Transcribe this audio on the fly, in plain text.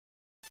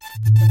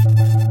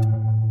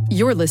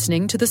You're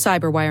listening to the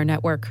Cyberwire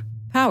Network,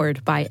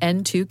 powered by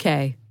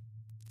N2K.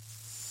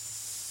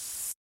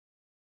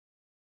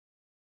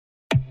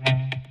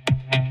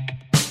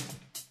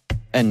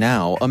 And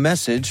now, a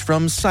message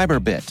from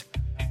Cyberbit.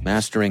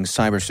 Mastering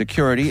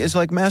cybersecurity is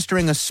like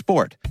mastering a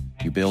sport.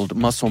 You build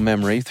muscle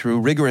memory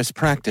through rigorous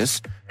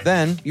practice,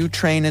 then you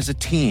train as a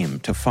team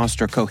to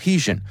foster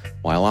cohesion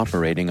while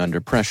operating under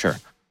pressure.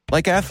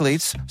 Like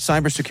athletes,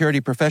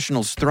 cybersecurity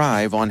professionals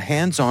thrive on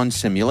hands-on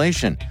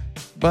simulation.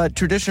 But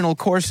traditional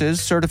courses,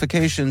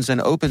 certifications,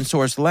 and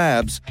open-source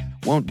labs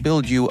won't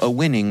build you a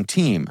winning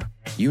team.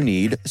 You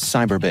need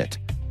Cyberbit.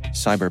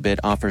 Cyberbit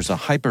offers a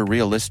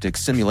hyper-realistic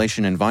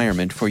simulation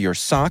environment for your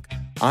SOC,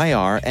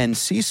 IR, and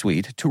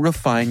C-suite to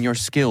refine your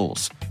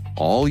skills,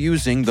 all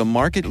using the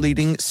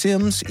market-leading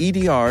SIMs,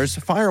 EDRs,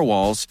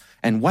 firewalls,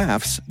 and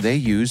WAFs they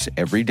use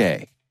every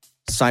day.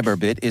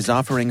 Cyberbit is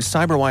offering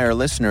Cyberwire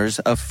listeners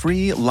a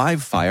free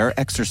live-fire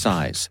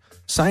exercise.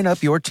 Sign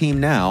up your team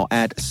now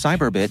at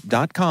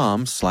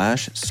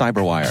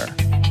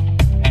cyberbit.com/cyberwire.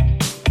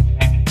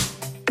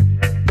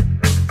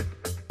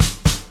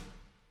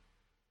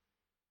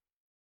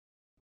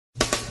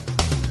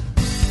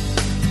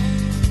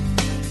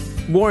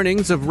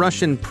 Warnings of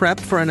Russian prep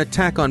for an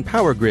attack on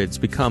power grids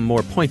become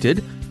more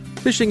pointed.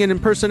 Phishing and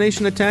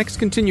impersonation attacks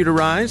continue to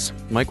rise.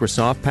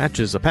 Microsoft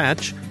patches a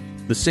patch.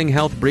 The Sing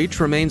Health breach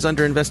remains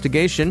under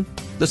investigation.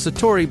 The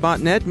Satori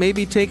botnet may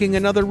be taking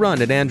another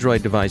run at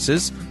Android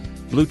devices.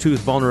 Bluetooth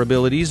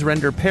vulnerabilities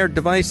render paired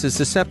devices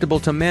susceptible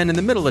to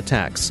man-in-the-middle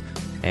attacks.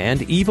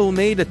 And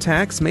evil-made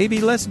attacks may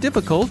be less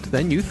difficult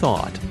than you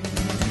thought.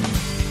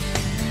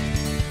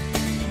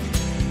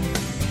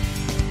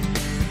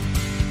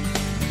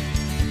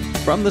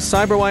 From the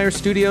Cyberwire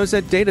studios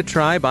at Data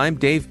Tribe, I'm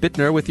Dave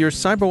Bittner with your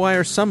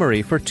Cyberwire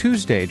summary for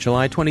Tuesday,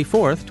 July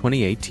 24th,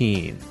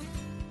 2018.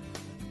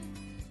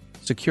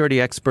 Security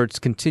experts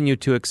continue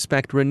to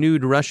expect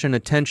renewed Russian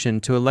attention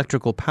to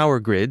electrical power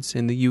grids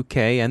in the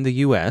UK and the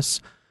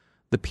US,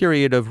 the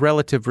period of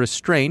relative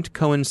restraint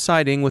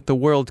coinciding with the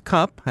World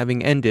Cup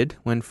having ended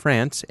when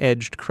France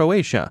edged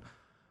Croatia.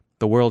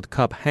 The World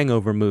Cup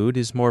hangover mood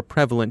is more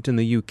prevalent in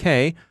the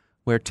UK,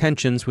 where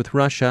tensions with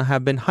Russia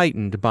have been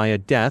heightened by a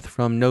death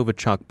from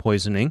Novichok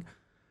poisoning.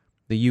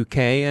 The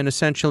UK and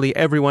essentially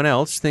everyone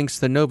else thinks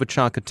the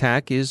Novichok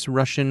attack is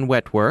Russian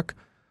wet work.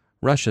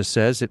 Russia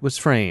says it was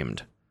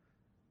framed.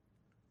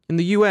 In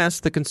the US,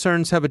 the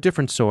concerns have a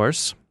different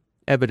source: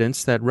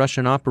 evidence that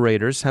Russian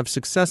operators have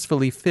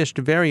successfully phished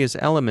various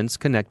elements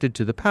connected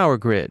to the power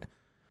grid.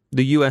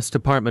 The U.S.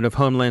 Department of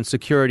Homeland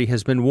Security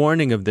has been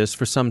warning of this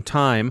for some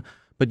time,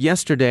 but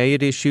yesterday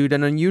it issued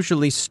an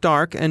unusually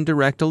stark and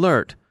direct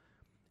alert.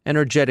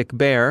 Energetic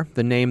Bear,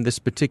 the name this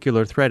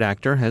particular threat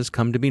actor has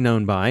come to be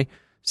known by,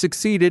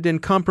 succeeded in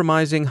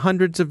compromising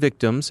hundreds of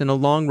victims in a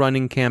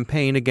long-running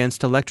campaign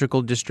against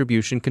electrical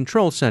distribution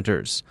control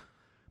centers.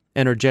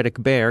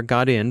 Energetic Bear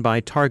got in by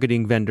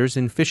targeting vendors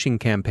in phishing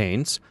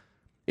campaigns.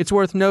 It's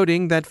worth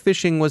noting that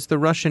phishing was the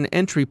Russian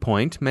entry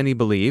point, many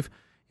believe,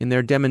 in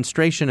their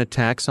demonstration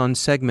attacks on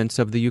segments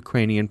of the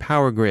Ukrainian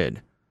power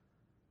grid.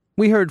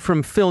 We heard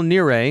from Phil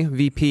Nere,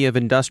 VP of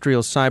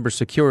Industrial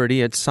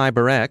Cybersecurity at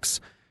CyberX.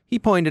 He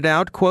pointed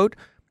out, quote,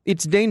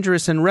 "It's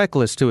dangerous and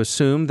reckless to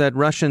assume that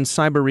Russian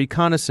cyber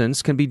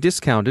reconnaissance can be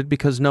discounted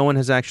because no one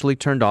has actually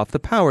turned off the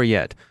power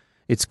yet.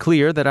 It's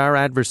clear that our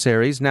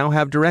adversaries now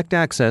have direct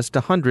access to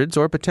hundreds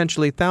or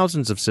potentially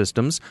thousands of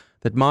systems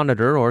that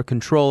monitor or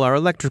control our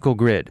electrical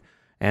grid,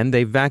 and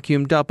they've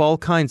vacuumed up all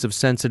kinds of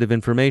sensitive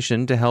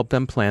information to help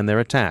them plan their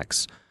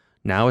attacks.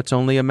 Now it's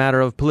only a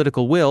matter of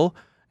political will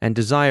and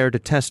desire to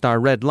test our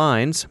red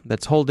lines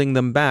that's holding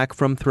them back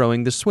from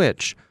throwing the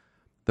switch.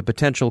 The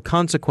potential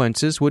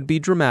consequences would be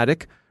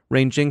dramatic,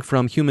 ranging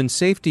from human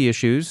safety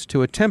issues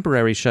to a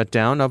temporary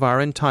shutdown of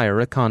our entire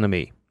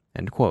economy."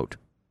 End quote.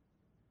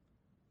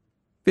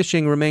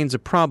 Phishing remains a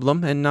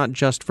problem, and not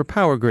just for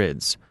power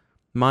grids.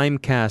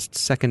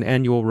 Mimecast's second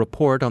annual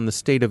report on the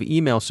state of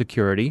email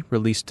security,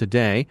 released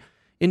today,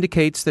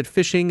 indicates that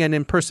phishing and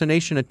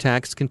impersonation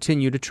attacks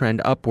continue to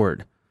trend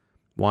upward.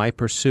 Why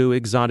pursue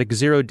exotic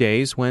 0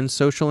 days when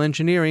social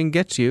engineering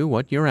gets you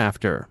what you're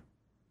after?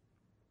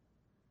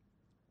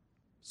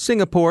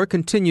 Singapore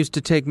continues to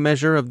take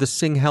measure of the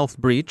Sing Health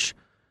breach.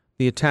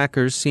 The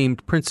attackers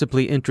seemed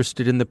principally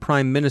interested in the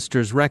Prime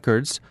Minister's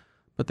records,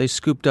 but they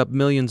scooped up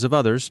millions of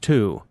others,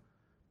 too.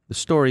 The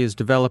story is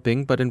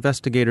developing, but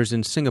investigators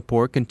in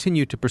Singapore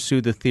continue to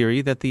pursue the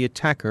theory that the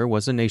attacker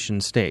was a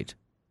nation-state.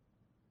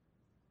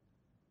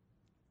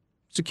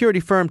 Security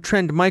firm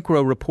Trend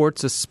Micro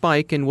reports a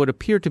spike in what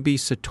appear to be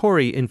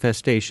Satori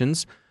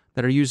infestations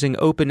that are using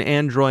Open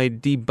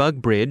Android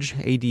Debug Bridge,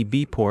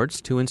 ADB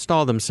ports, to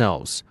install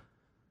themselves.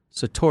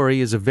 Satori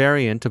is a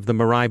variant of the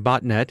Mirai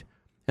botnet,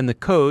 and the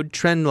code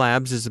Trend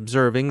Labs is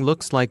observing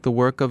looks like the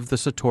work of the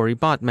Satori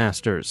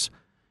botmasters.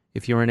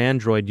 If you're an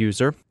Android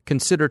user,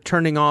 consider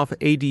turning off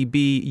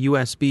ADB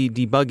USB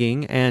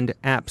debugging and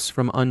apps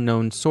from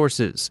unknown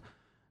sources.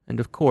 And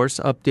of course,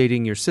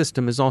 updating your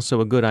system is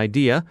also a good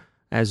idea,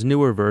 as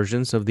newer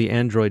versions of the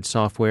Android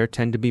software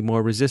tend to be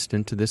more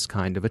resistant to this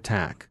kind of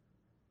attack.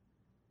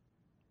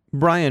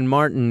 Brian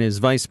Martin is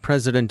Vice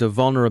President of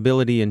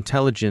Vulnerability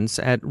Intelligence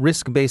at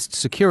Risk-Based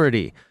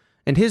Security,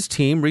 and his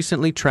team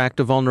recently tracked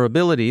a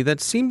vulnerability that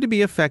seemed to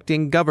be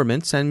affecting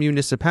governments and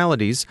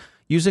municipalities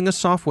using a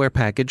software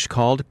package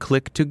called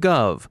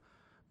Click2Gov.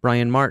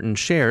 Brian Martin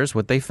shares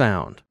what they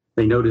found.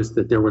 They noticed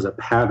that there was a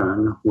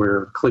pattern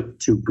where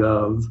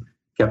Click2Gov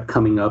kept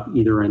coming up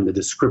either in the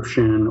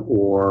description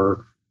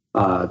or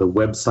the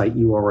website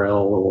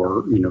URL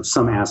or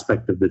some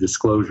aspect of the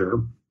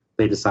disclosure.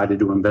 They decided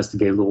to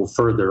investigate a little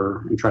further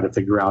and try to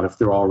figure out if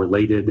they're all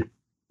related,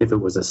 if it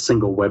was a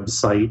single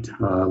website,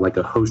 like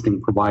a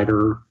hosting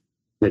provider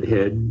that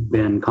had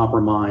been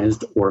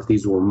compromised, or if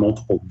these were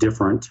multiple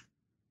different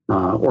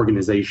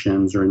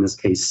organizations, or in this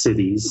case,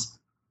 cities.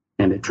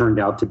 And it turned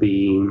out to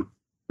be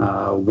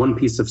one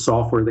piece of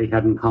software they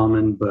had in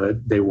common,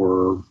 but they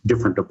were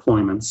different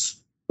deployments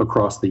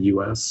across the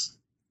U.S.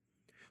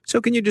 So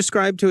can you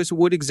describe to us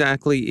what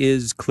exactly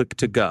is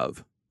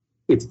Click2Gov?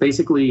 It's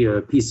basically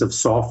a piece of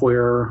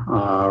software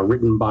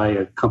written by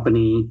a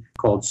company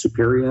called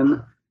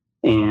Superion,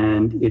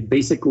 and it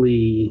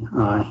basically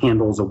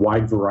handles a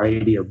wide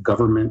variety of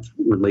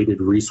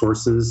government-related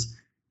resources,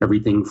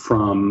 everything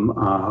from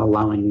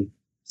allowing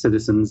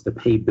citizens to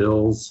pay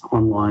bills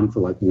online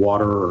for like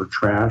water or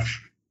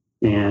trash,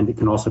 and it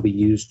can also be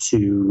used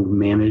to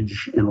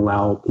manage and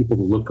allow people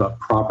to look up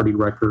property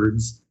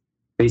records,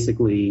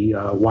 basically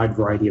a wide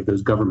variety of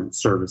those government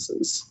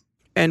services.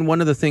 And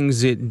one of the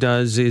things it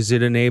does is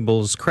it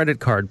enables credit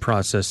card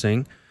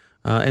processing,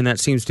 and that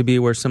seems to be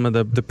where some of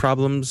the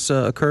problems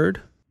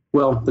occurred?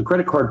 Well, the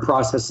credit card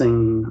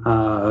processing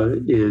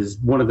is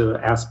one of the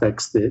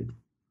aspects that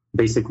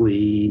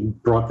basically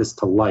brought this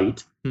to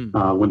light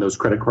when those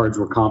credit cards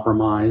were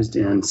compromised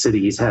and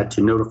cities had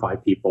to notify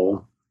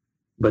people.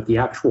 But the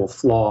actual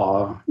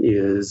flaw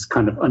is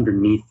kind of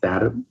underneath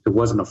that. It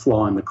wasn't a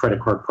flaw in the credit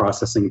card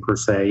processing per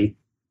se,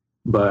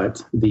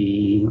 but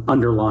the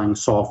underlying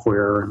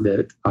software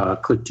that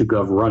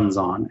Click2Gov runs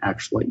on,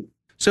 actually.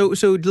 So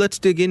let's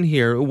dig in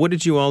here. What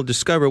did you all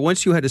discover?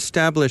 Once you had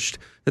established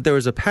that there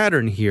was a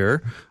pattern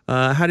here,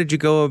 how did you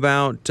go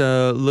about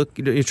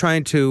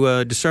trying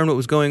to discern what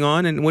was going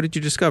on, and what did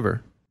you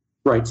discover?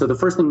 Right. So the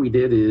first thing we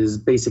did is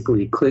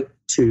basically click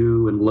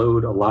to and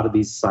load a lot of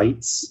these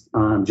sites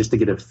just to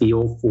get a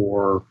feel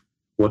for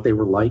what they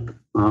were like.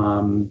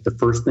 The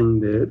first thing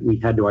that we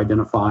had to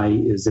identify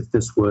is if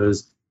this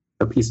was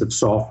a piece of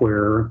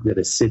software that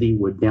a city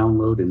would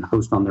download and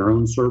host on their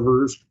own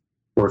servers,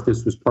 or if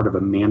this was part of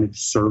a managed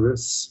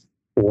service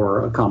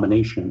or a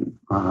combination.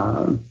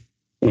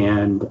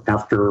 And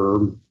after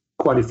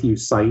quite a few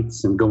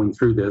sites and going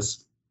through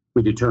this,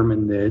 we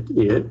determined that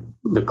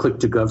the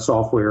Click2Gov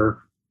software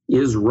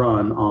is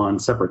run on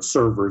separate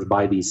servers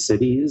by these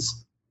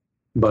cities,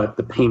 but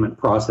the payment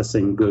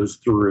processing goes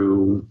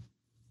through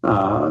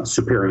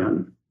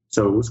Superion.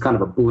 So it was kind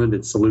of a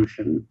blended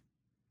solution.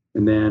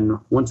 And then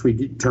once we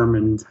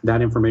determined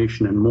that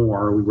information and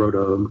more, we wrote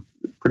a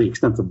pretty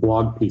extensive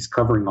blog piece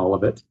covering all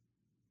of it.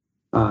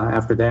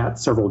 After that,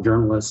 several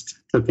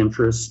journalists took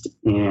interest,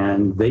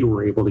 and they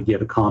were able to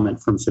get a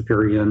comment from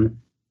Superion,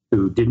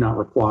 who did not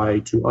reply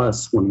to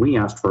us when we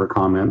asked for a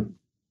comment.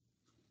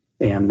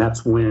 And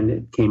that's when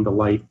it came to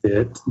light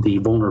that the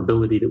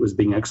vulnerability that was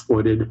being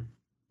exploited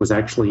was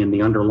actually in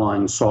the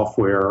underlying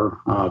software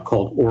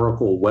called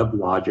Oracle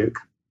WebLogic,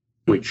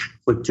 which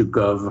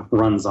Click2Gov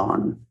runs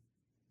on.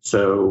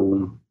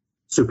 So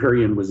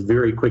Superion was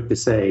very quick to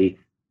say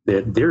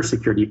that their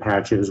security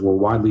patches were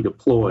widely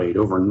deployed.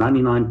 Over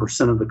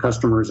 99% of the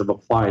customers have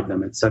applied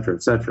them, et cetera,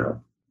 et cetera.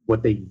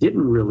 What they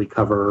didn't really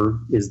cover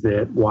is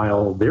that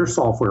while their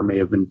software may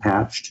have been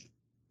patched,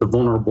 the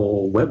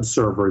vulnerable web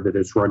server that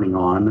it's running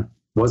on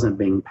wasn't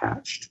being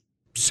patched.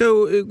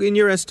 So in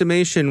your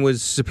estimation,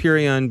 was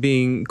Superion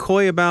being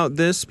coy about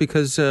this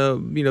because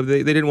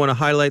they didn't want to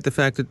highlight the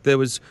fact that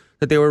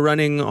they were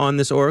running on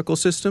this Oracle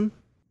system?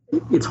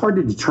 It's hard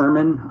to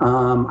determine.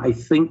 I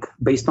think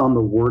based on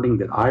the wording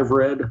that I've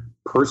read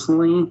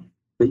personally,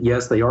 that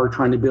yes, they are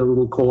trying to be a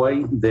little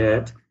coy,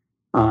 that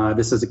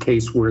this is a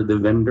case where the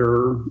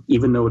vendor,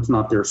 even though it's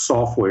not their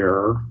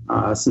software,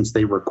 since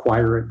they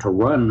require it to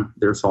run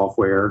their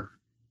software,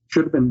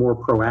 should have been more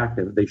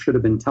proactive. They should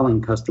have been telling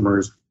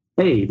customers,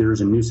 hey, there's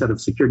a new set of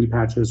security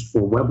patches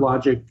for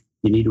WebLogic.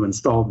 You need to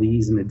install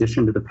these in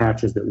addition to the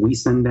patches that we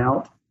send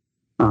out.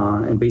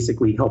 And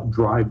basically help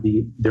drive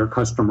their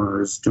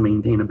customers to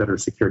maintain a better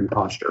security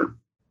posture.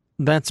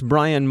 That's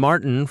Brian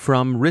Martin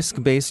from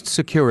Risk-Based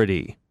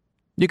Security.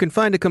 You can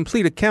find a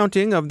complete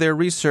accounting of their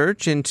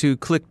research into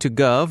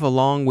Click2Gov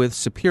along with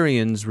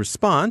Superion's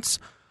response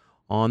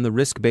on the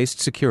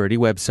Risk-Based Security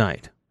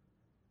website.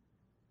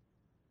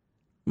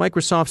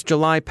 Microsoft's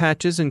July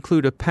patches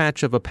include a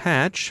patch of a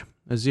patch,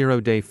 a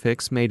zero-day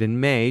fix made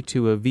in May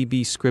to a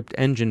VB-script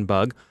engine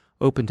bug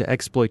open to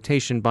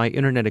exploitation by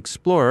Internet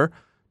Explorer,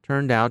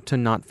 turned out to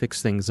not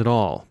fix things at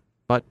all.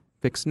 But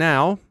fix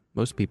now,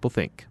 most people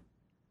think.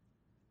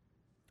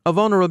 A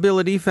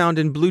vulnerability found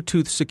in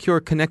Bluetooth Secure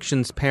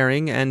Connections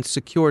pairing and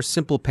Secure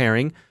Simple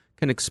Pairing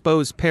can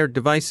expose paired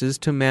devices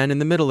to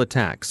man-in-the-middle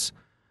attacks.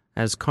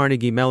 As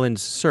Carnegie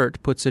Mellon's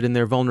CERT puts it in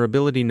their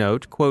vulnerability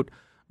note, quote,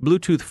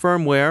 Bluetooth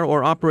firmware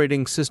or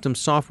operating system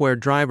software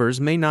drivers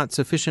may not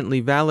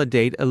sufficiently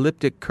validate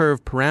elliptic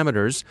curve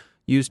parameters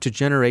used to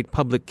generate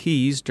public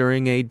keys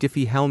during a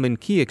Diffie-Hellman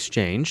key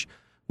exchange,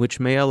 which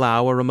may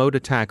allow a remote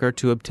attacker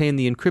to obtain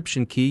the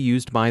encryption key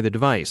used by the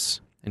device,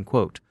 end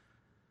quote.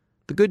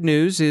 The good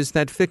news is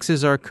that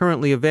fixes are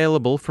currently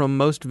available from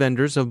most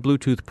vendors of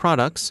Bluetooth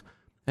products,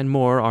 and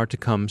more are to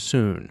come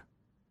soon.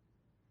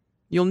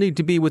 You'll need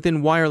to be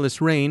within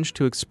wireless range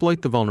to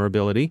exploit the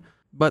vulnerability,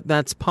 but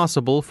that's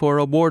possible for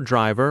a war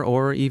driver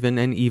or even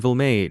an evil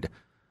maid.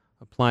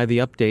 Apply the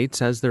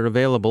updates as they're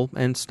available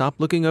and stop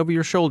looking over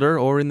your shoulder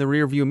or in the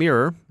rearview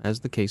mirror,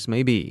 as the case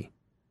may be.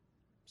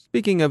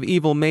 Speaking of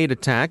evil maid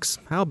attacks,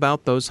 how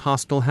about those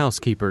hostile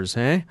housekeepers,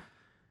 eh?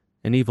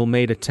 An evil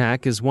maid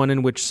attack is one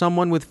in which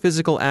someone with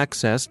physical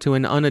access to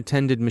an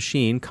unattended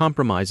machine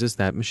compromises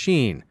that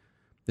machine.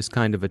 This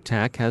kind of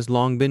attack has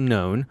long been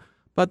known,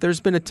 but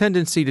there's been a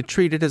tendency to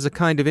treat it as a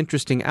kind of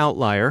interesting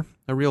outlier,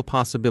 a real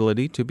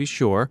possibility to be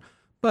sure,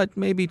 but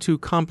maybe too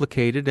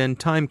complicated and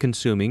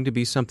time-consuming to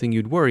be something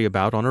you'd worry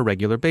about on a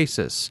regular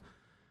basis.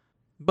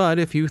 But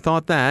if you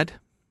thought that,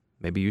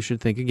 maybe you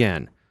should think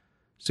again.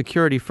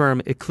 Security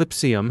firm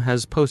Eclipsium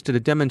has posted a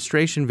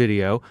demonstration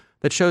video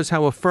that shows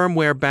how a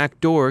firmware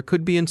backdoor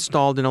could be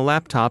installed in a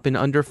laptop in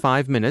under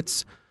 5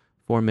 minutes,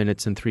 4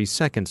 minutes and 3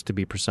 seconds to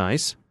be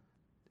precise.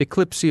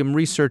 Eclipsium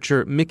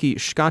researcher Mickey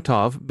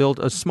Shkatov built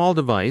a small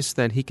device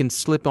that he can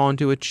slip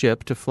onto a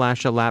chip to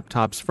flash a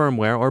laptop's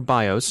firmware or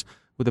BIOS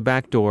with a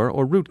backdoor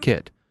or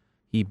rootkit.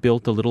 He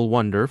built the little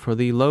wonder for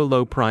the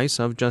low price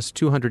of just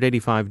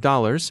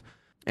 $285,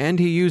 and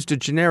he used a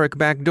generic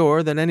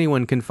backdoor that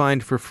anyone can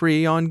find for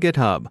free on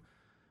GitHub.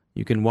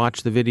 You can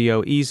watch the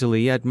video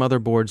easily at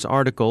Motherboard's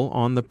article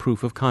on the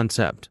proof of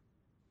concept.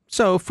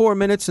 So 4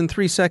 minutes and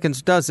 3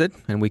 seconds does it,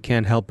 and we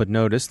can't help but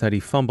notice that he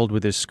fumbled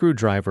with his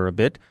screwdriver a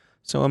bit,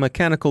 so a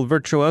mechanical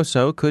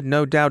virtuoso could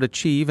no doubt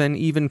achieve an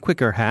even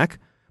quicker hack,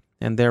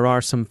 and there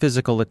are some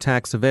physical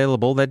attacks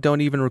available that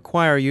don't even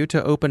require you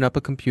to open up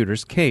a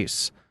computer's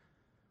case.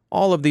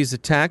 All of these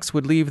attacks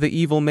would leave the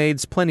evil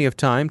maids plenty of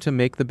time to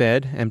make the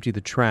bed, empty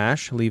the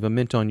trash, leave a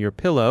mint on your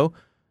pillow,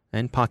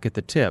 and pocket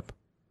the tip.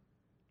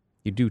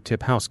 You do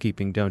tip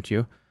housekeeping, don't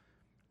you?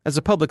 As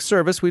a public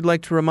service, we'd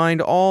like to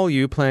remind all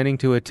you planning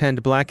to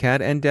attend Black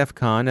Hat and DEF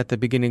CON at the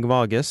beginning of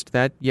August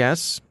that,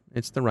 yes,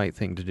 it's the right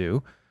thing to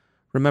do.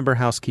 Remember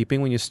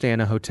housekeeping when you stay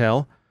in a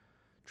hotel.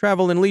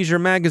 Travel and Leisure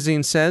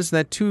magazine says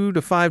that $2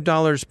 to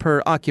 $5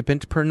 per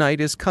occupant per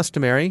night is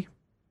customary,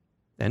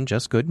 and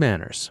just good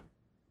manners.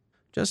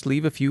 Just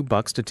leave a few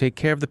bucks to take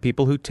care of the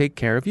people who take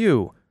care of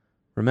you.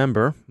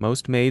 Remember,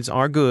 most maids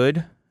are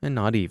good and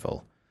not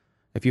evil.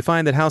 If you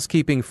find that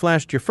housekeeping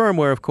flashed your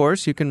firmware, of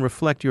course, you can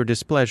reflect your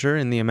displeasure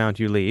in the amount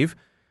you leave.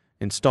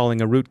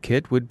 Installing a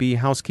rootkit would be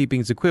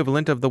housekeeping's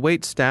equivalent of the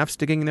waitstaff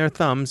sticking their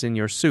thumbs in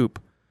your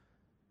soup.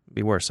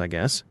 Be worse, I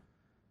guess.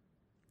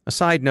 A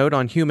side note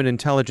on human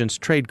intelligence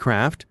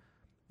tradecraft.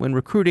 When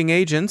recruiting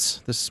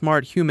agents, the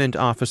smart human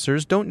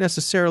officers don't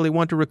necessarily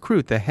want to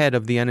recruit the head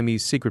of the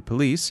enemy's secret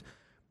police.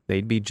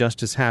 They'd be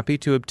just as happy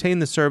to obtain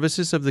the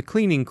services of the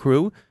cleaning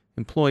crew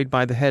employed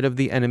by the head of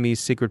the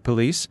enemy's secret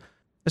police,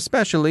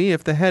 especially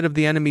if the head of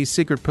the enemy's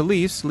secret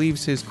police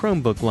leaves his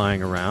Chromebook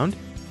lying around.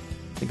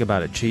 Think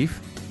about it, Chief,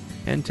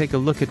 and take a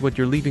look at what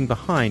you're leaving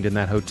behind in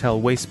that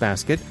hotel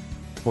wastebasket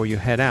before you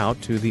head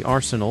out to the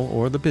arsenal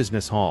or the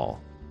business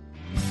hall.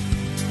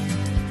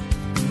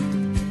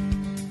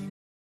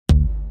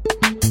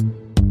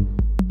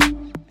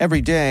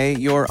 Every day,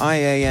 your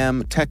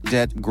IAM tech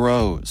debt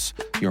grows.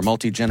 Your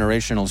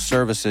multi-generational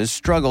services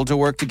struggle to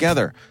work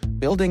together.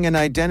 Building an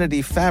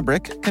identity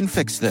fabric can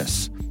fix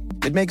this.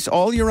 It makes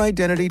all your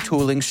identity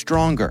tooling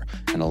stronger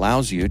and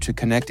allows you to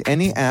connect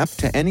any app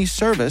to any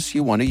service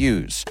you want to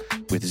use,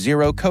 with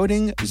zero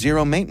coding,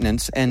 zero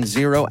maintenance, and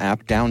zero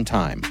app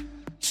downtime.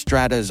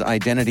 Strata's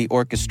identity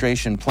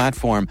orchestration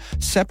platform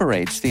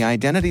separates the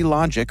identity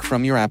logic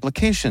from your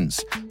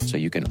applications, so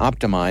you can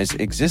optimize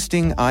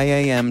existing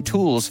IAM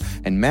tools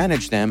and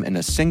manage them in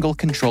a single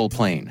control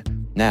plane.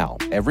 Now,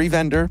 every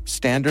vendor,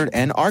 standard,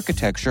 and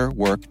architecture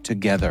work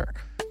together.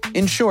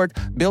 In short,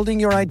 building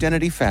your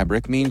identity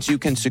fabric means you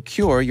can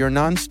secure your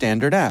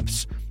non-standard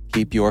apps,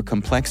 keep your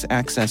complex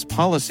access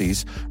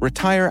policies,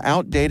 retire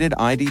outdated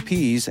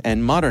IDPs,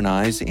 and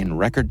modernize in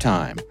record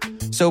time.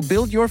 So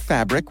build your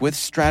fabric with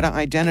Strata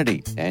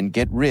Identity and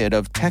get rid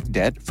of tech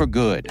debt for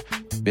good.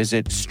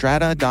 Visit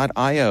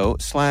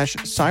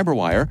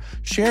strata.io/cyberwire,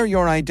 share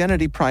your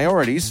identity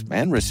priorities,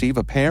 and receive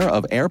a pair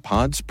of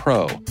AirPods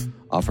Pro.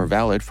 Offer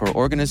valid for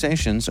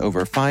organizations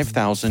over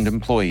 5,000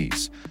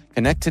 employees.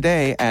 Connect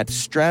today at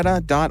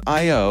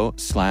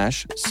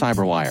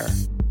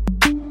strata.io/cyberwire.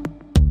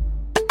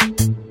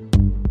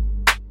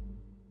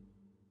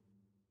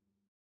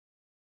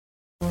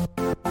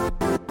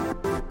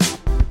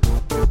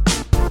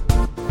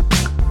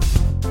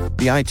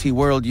 The IT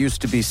world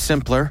used to be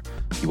simpler.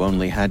 You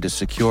only had to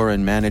secure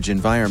and manage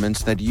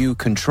environments that you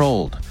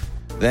controlled.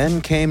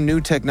 Then came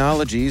new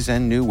technologies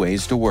and new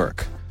ways to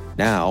work.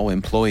 Now,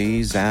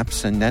 employees,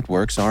 apps, and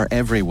networks are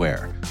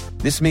everywhere.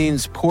 This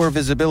means poor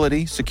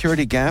visibility,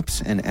 security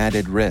gaps, and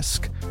added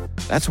risk.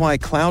 That's why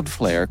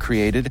Cloudflare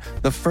created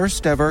the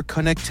first-ever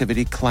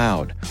connectivity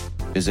cloud.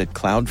 Visit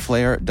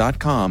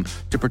cloudflare.com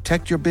to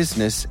protect your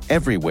business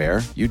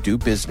everywhere you do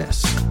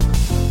business.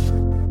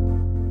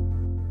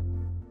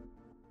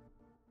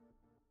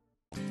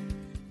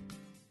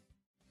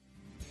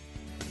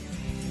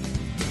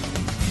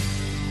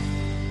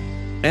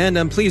 And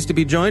I'm pleased to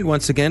be joined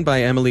once again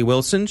by Emily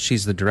Wilson.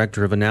 She's the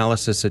Director of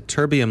Analysis at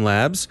Terbium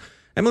Labs.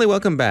 Emily,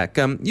 welcome back.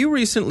 You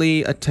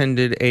recently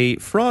attended a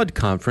fraud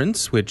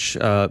conference, which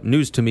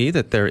news to me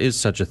that there is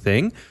such a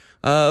thing.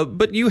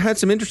 But you had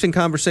some interesting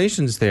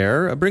conversations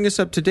there. Bring us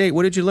up to date.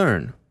 What did you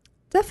learn?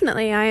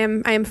 Definitely. I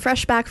am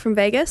fresh back from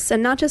Vegas,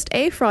 and not just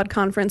a fraud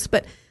conference,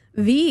 but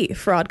the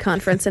fraud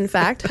conference, in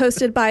fact,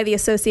 hosted by the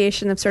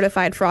Association of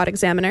Certified Fraud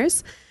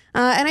Examiners.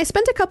 And I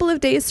spent a couple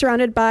of days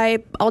surrounded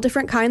by all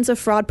different kinds of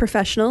fraud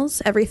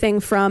professionals, everything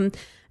from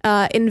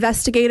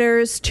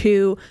investigators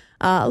to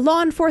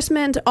law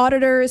enforcement,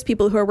 auditors,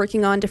 people who are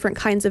working on different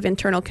kinds of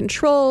internal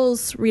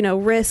controls,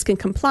 risk and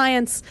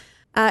compliance.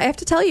 I have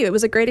to tell you, it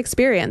was a great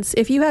experience.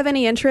 If you have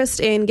any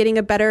interest in getting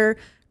a better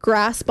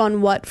grasp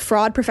on what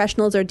fraud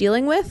professionals are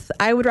dealing with,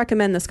 I would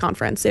recommend this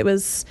conference. It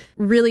was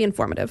really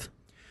informative.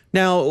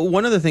 Now,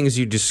 one of the things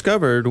you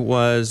discovered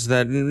was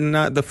that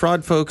the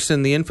fraud folks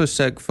and the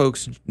InfoSec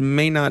folks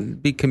may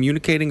not be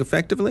communicating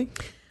effectively?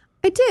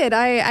 I did.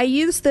 I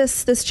used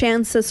this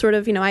chance as sort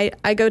of,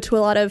 I go to a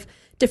lot of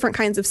different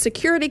kinds of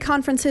security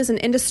conferences and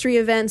industry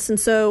events. And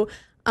so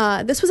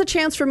this was a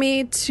chance for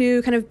me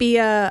to kind of be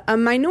a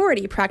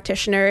minority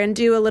practitioner and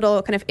do a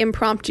little kind of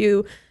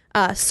impromptu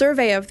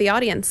survey of the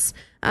audience.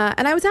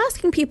 And I was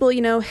asking people,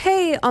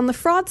 hey, on the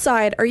fraud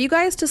side, are you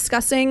guys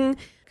discussing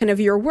kind of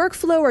your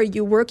workflow? Are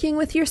you working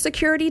with your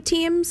security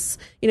teams?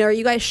 Are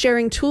you guys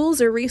sharing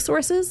tools or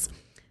resources?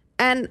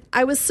 And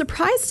I was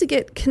surprised to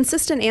get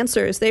consistent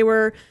answers. They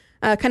were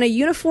kind of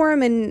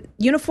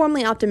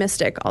uniformly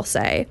optimistic, I'll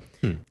say.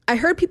 I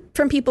heard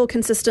from people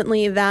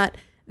consistently that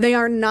they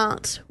are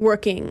not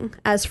working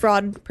as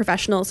fraud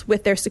professionals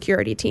with their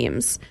security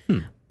teams,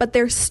 but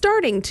they're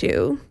starting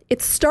to.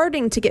 It's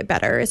starting to get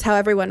better, is how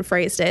everyone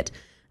phrased it.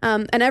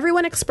 And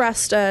everyone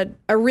expressed a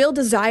real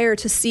desire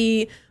to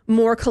see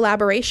more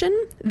collaboration.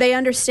 They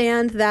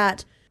understand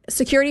that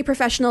security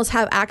professionals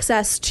have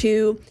access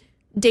to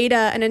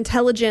data and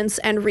intelligence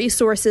and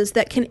resources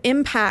that can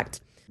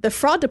impact the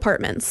fraud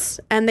departments,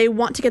 and they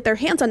want to get their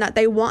hands on that.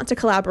 They want to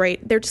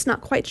collaborate. They're just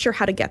not quite sure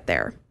how to get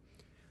there.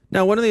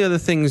 Now, one of the other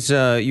things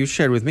you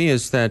shared with me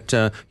is that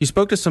you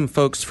spoke to some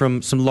folks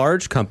from some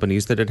large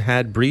companies that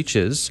had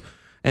breaches,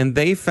 and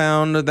they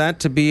found that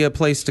to be a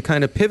place to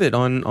kind of pivot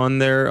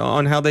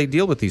on how they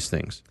deal with these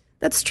things.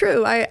 That's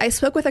true. I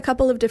spoke with a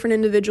couple of different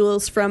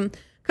individuals from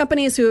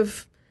companies who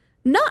have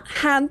not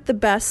had the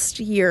best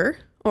year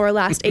or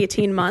last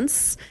 18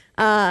 months.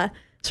 Sort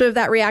of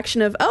that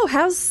reaction of, oh,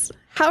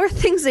 how are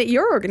things at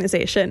your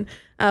organization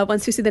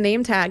once you see the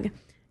name tag?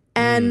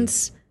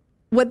 And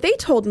what they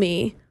told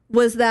me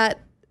was that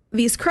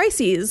these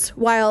crises,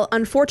 while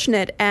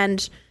unfortunate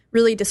and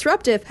really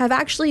disruptive, have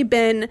actually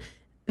been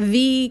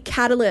the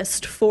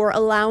catalyst for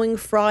allowing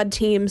fraud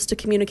teams to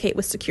communicate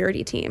with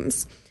security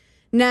teams.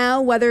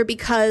 Now, whether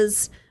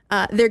because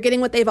they're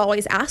getting what they've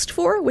always asked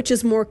for, which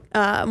is more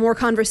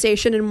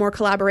conversation and more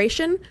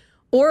collaboration,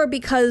 or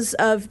because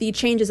of the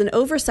changes in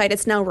oversight,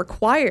 it's now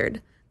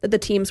required that the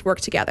teams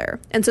work together.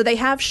 And so they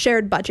have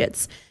shared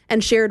budgets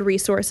and shared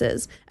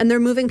resources, and they're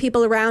moving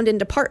people around in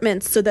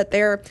departments so that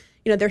they're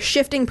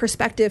shifting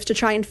perspectives to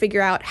try and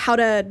figure out how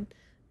to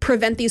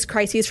prevent these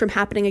crises from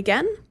happening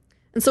again.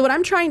 And so what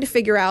I'm trying to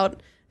figure out,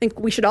 I think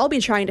we should all be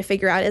trying to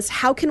figure out, is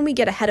how can we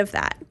get ahead of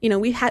that?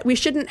 We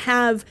shouldn't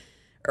have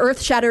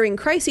earth-shattering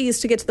crises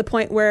to get to the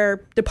point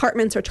where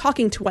departments are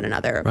talking to one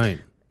another. Right.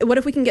 What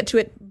if we can get to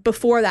it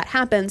before that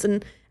happens,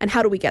 and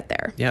how do we get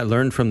there? Yeah,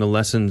 learn from the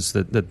lessons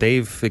that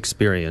they've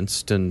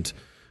experienced and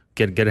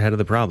get ahead of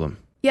the problem.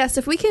 Yes,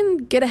 if we can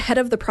get ahead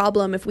of the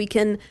problem, if we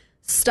can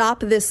stop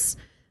this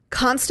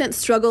constant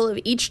struggle of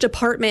each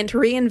department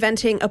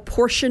reinventing a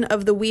portion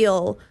of the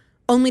wheel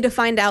only to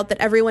find out that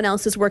everyone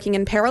else is working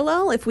in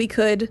parallel, if we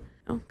could,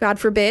 God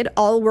forbid,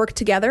 all work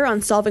together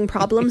on solving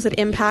problems that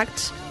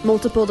impact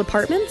multiple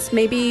departments,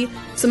 maybe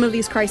some of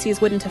these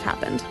crises wouldn't have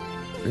happened.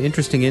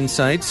 Interesting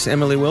insights.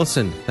 Emily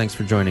Wilson, thanks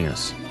for joining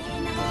us.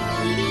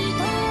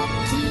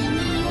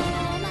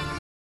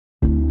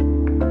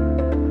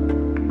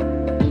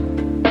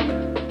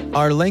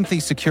 Are lengthy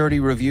security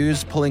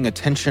reviews pulling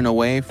attention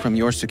away from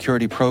your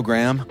security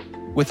program?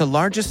 With the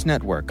largest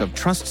network of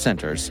trust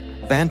centers,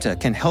 Vanta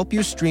can help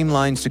you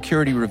streamline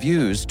security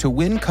reviews to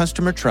win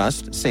customer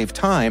trust, save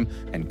time,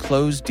 and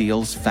close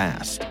deals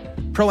fast.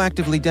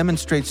 Proactively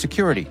demonstrate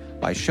security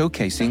by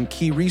showcasing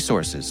key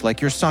resources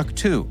like your SOC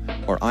 2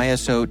 or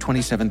ISO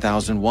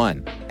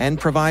 27001 and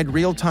provide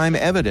real-time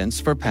evidence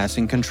for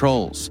passing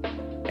controls.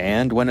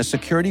 And when a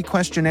security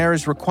questionnaire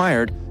is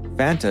required,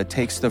 Vanta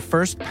takes the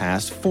first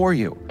pass for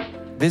you.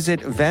 Visit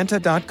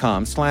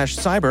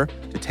vanta.com/cyber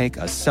to take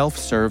a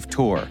self-serve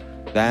tour.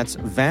 That's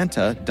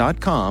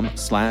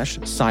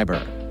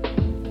vanta.com/cyber.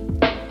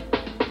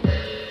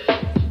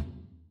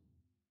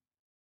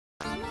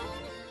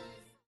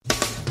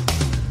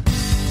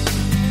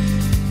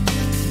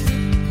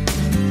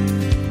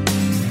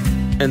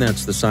 And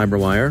that's the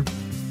Cyberwire.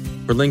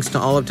 For links to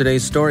all of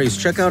today's stories,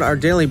 check out our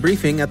daily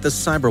briefing at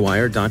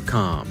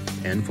thecyberwire.com.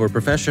 And for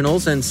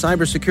professionals and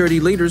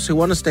cybersecurity leaders who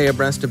want to stay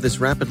abreast of this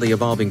rapidly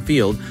evolving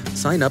field,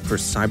 sign up for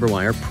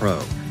Cyberwire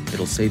Pro.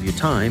 It'll save you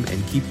time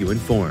and keep you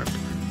informed.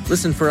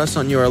 Listen for us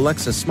on your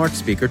Alexa smart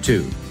speaker,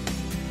 too.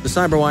 The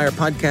Cyberwire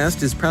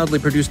podcast is proudly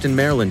produced in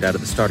Maryland out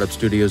of the startup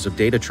studios of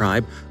Data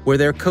Tribe, where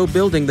they're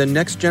co-building the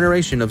next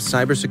generation of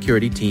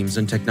cybersecurity teams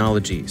and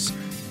technologies.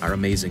 Our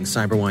amazing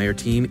Cyberwire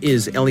team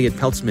is Elliot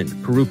Peltzman,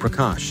 Puru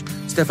Prakash,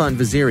 Stefan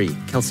Vaziri,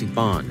 Kelsey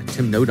Fawn,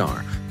 Tim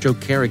Nodar, Joe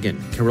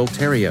Kerrigan, Carol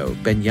Terrio,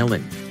 Ben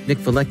Yellen, Nick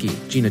Valecki,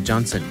 Gina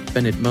Johnson,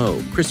 Bennett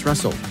Moe, Chris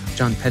Russell,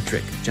 John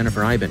Petrick,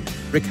 Jennifer Iben,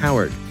 Rick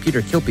Howard,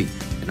 Peter Kilpie,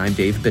 and I'm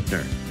Dave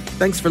Bittner.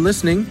 Thanks for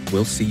listening.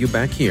 We'll see you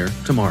back here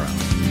tomorrow.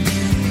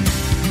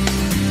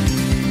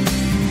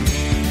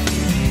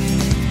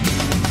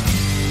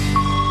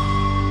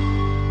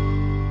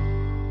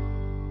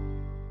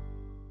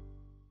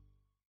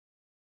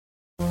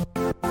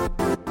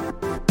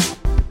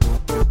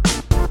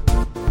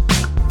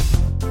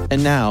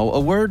 And now, a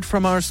word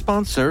from our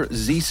sponsor,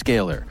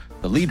 Zscaler,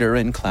 the leader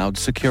in cloud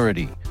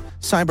security.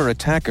 Cyber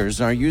attackers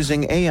are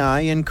using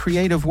AI in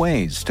creative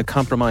ways to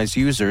compromise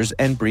users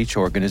and breach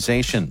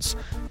organizations.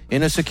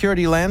 In a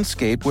security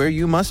landscape where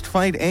you must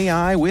fight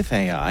AI with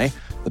AI,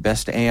 the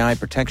best AI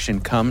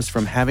protection comes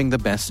from having the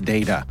best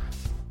data.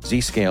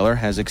 Zscaler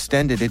has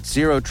extended its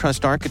Zero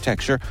Trust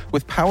architecture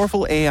with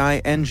powerful AI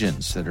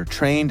engines that are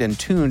trained and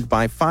tuned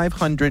by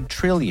 500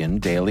 trillion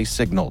daily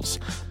signals.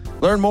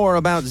 Learn more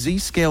about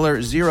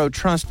Zscaler Zero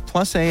Trust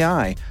Plus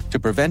AI to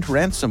prevent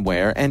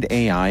ransomware and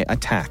AI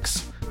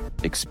attacks.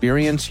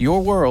 Experience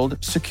your world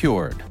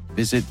secured.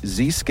 Visit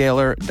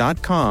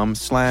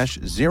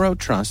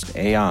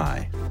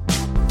zscaler.com/zerotrustai.